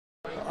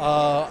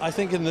I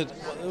think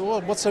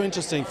what's so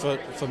interesting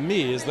for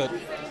me is that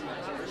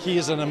he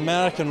is an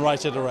American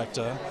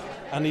writer-director,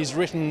 and he's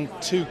written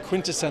two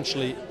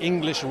quintessentially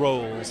English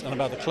roles and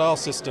about the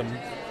class system,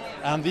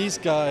 and these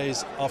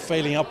guys are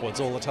failing upwards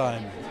all the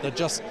time. They're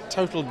just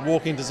total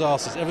walking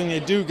disasters. Everything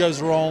they do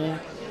goes wrong,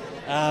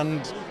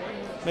 and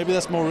maybe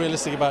that's more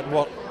realistic about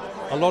what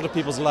a lot of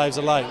people's lives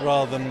are like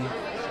rather than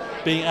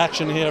being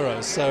action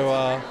heroes.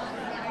 So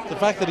the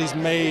fact that he's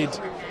made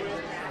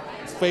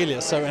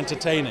failure so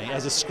entertaining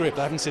as a script,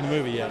 I haven't seen the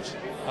movie yet,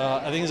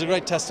 I think is a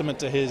great testament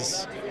to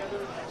his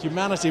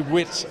humanity,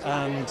 wit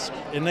and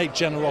innate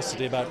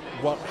generosity about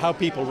how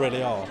people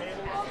really are.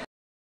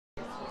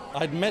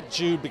 I'd met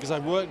Jude because I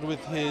worked with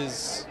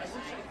his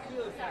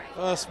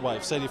first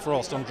wife, Sadie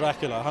Frost, on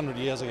Dracula 100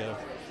 years ago.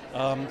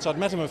 So I'd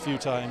met him a few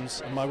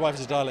times, and my wife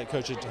is a dialect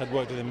coach, had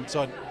worked with him,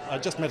 so I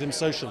just met him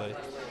socially.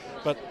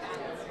 But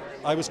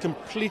I was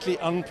completely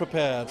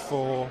unprepared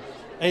for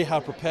how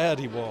prepared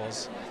he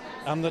was,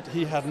 and that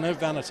he had no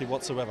vanity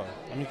whatsoever.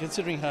 I mean,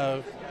 considering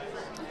how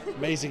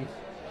amazing,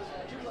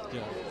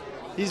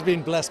 he's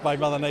been blessed by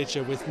Mother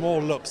Nature with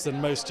more looks than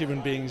most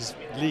human beings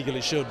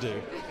legally should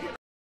do.